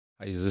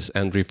Hi, this is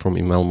Andrew from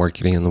Email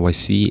Marketing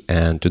NYC,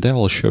 and today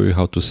I'll show you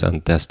how to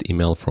send test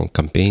email from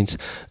campaigns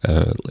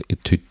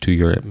to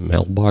your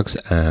mailbox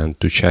and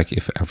to check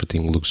if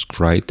everything looks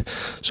great.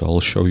 So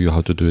I'll show you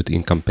how to do it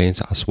in campaigns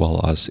as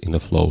well as in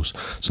the flows.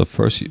 So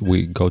first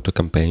we go to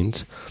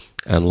campaigns,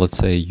 and let's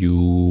say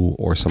you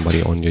or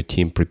somebody on your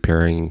team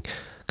preparing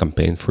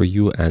campaign for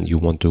you and you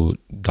want to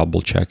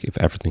double check if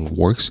everything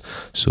works.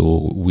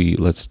 So we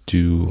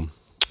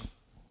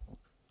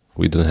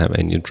don't have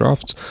any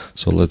drafts,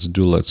 so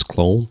let's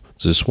clone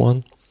this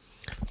one,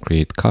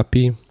 create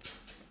copy.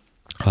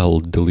 I'll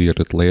delete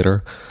it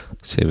later,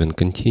 save and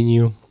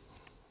continue.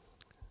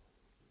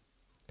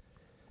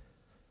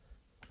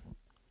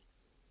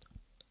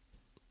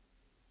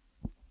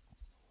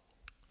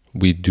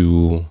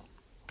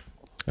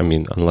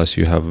 Unless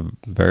you have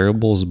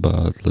variables,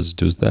 but let's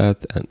do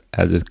that and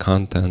edit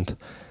content.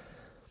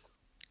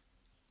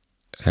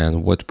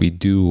 And what we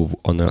do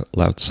on the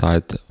left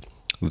side,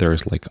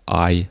 there's like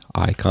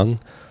icon,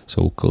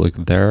 so click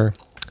there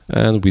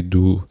and we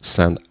do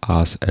send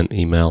us an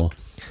email,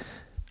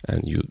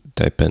 and you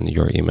type in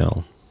your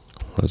email.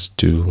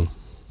 So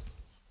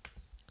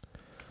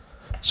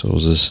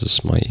this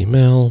is my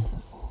email.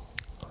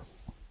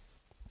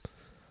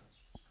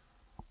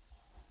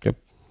 Yep,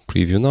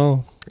 preview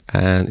now,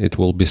 and it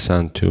will be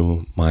sent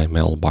to my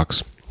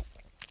mailbox.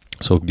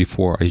 So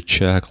before I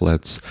check,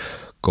 let's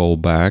go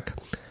back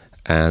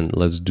and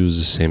let's do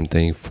the same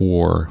thing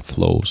for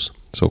flows.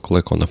 So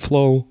click on the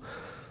flow,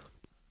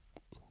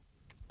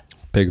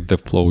 pick the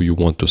flow you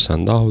want to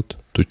send out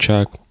to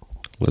check.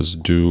 Let's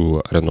do,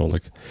 I don't know,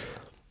 like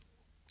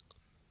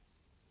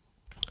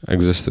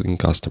existing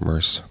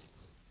customers.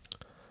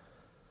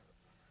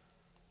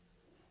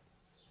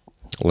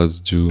 Let's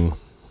do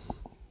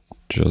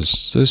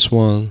just this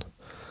one.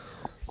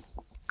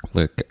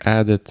 Click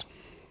edit.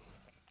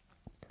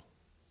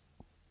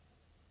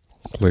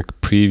 Click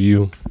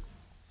preview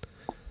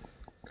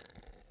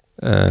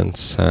and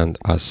send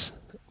us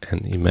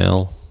an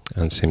email,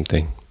 and same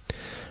thing,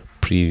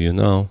 preview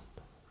now.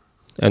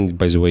 And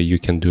by the way, you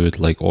can do it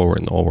like over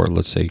and over.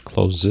 Let's say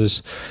close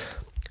this,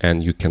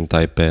 and you can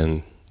type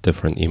in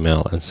different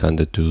email and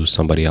send it to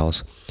somebody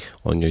else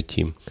on your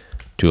team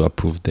to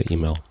approve the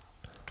email.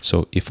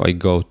 So if I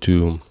go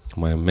to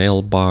my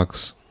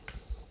mailbox,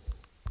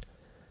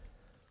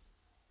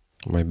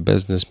 my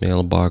business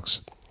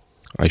mailbox,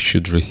 I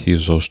should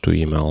receive those two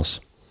emails.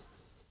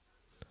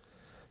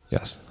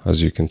 Yes,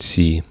 as you can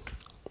see,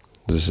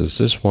 this is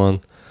this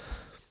one.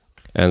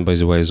 And by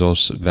the way,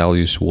 those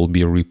values will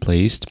be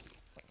replaced.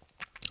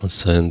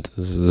 And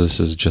this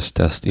is just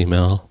test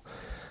email,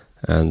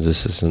 and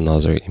this is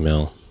another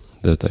email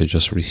that I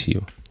just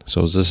received.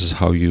 So this is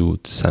how you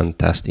send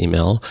test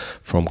email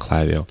from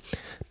Klaviyo.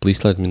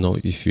 Please let me know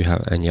if you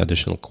have any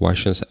additional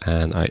questions,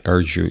 and I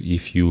urge you,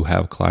 if you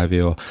have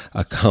Klaviyo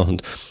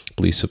account,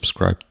 please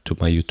subscribe to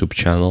my YouTube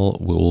channel.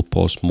 We will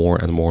post more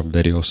and more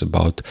videos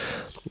about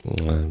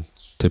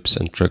tips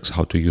and tricks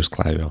how to use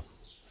Klaviyo.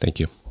 Thank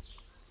you.